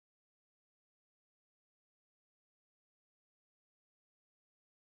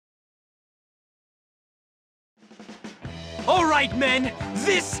All right, men,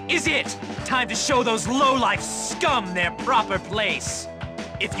 this is it. Time to show those lowlife scum their proper place.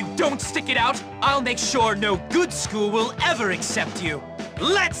 If you don't stick it out, I'll make sure no good school will ever accept you.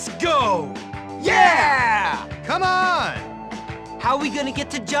 Let's go! Yeah! Come on! How are we gonna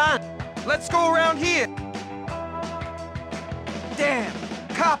get to John? Let's go around here. Damn,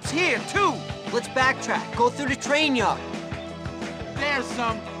 cops here too. Let's backtrack. Go through the train yard. There's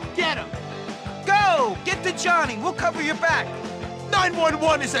some. Get him. Go! Get to Johnny. We'll cover your back.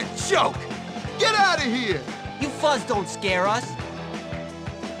 911 is a joke. Get out of here! You fuzz don't scare us.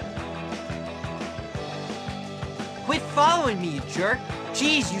 Quit following me, you jerk.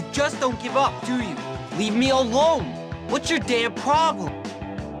 Jeez, you just don't give up, do you? Leave me alone. What's your damn problem?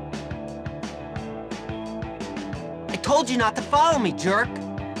 I told you not to follow me, jerk.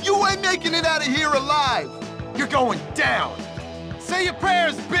 You ain't making it out of here alive! You're going down. Say your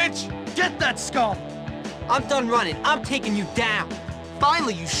prayers, bitch. Get that skull! I'm done running. I'm taking you down.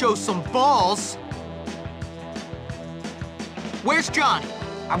 Finally, you show some balls. Where's Johnny?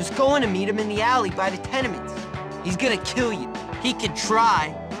 I was going to meet him in the alley by the tenements. He's gonna kill you. He can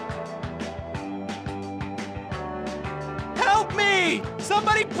try. Help me!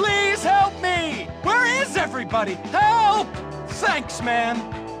 Somebody please help me! Where is everybody? Help! Thanks, man.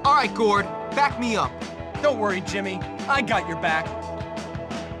 All right, Gord, back me up. Don't worry, Jimmy. I got your back.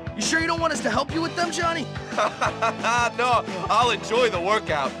 You sure you don't want us to help you with them, Johnny? No, I'll enjoy the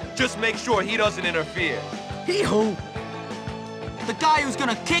workout. Just make sure he doesn't interfere. Hee-hoo. The guy who's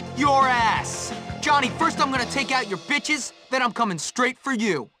gonna kick your ass. Johnny, first I'm gonna take out your bitches, then I'm coming straight for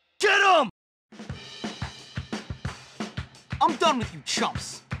you. Get him! I'm done with you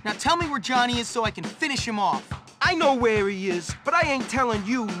chumps. Now tell me where Johnny is so I can finish him off. I know where he is, but I ain't telling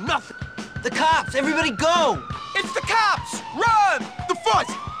you nothing. The cops! Everybody go! It's the cops! Run! The fuzz!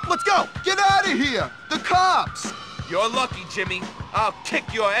 Let's go! Get out of here! The cops! You're lucky, Jimmy. I'll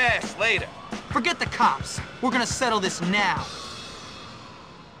kick your ass later. Forget the cops. We're gonna settle this now.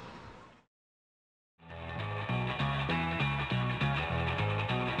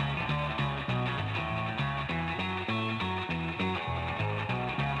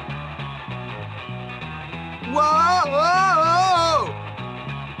 Whoa! Whoa!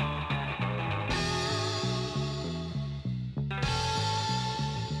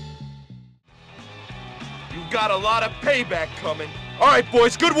 You got a lot of payback coming. All right,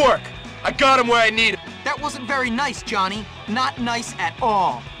 boys, good work. I got him where I need him. That wasn't very nice, Johnny. Not nice at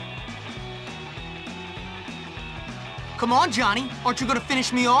all. Come on, Johnny. Aren't you gonna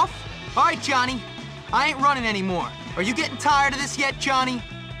finish me off? All right, Johnny. I ain't running anymore. Are you getting tired of this yet, Johnny?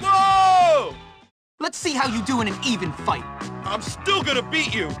 Whoa! Let's see how you do in an even fight. I'm still gonna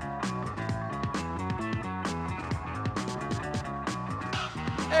beat you.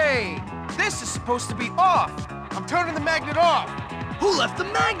 Hey, this is supposed to be off. I'm turning the magnet off. Who left the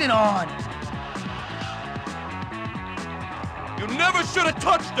magnet on? You never should have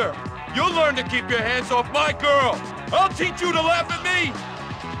touched her. You'll learn to keep your hands off my girl. I'll teach you to laugh at me.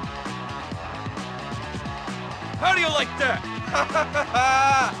 How do you like that?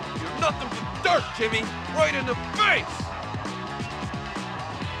 You're nothing but dirt, Jimmy. Right in the face.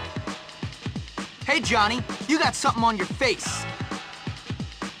 Hey, Johnny, you got something on your face.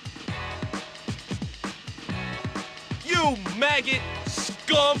 You maggot,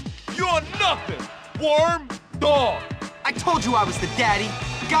 scum, you're nothing. Worm, dog. I told you I was the daddy.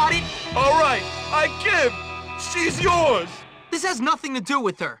 Got it? All right, I give. She's yours. This has nothing to do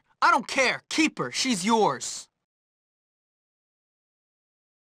with her. I don't care. Keep her. She's yours.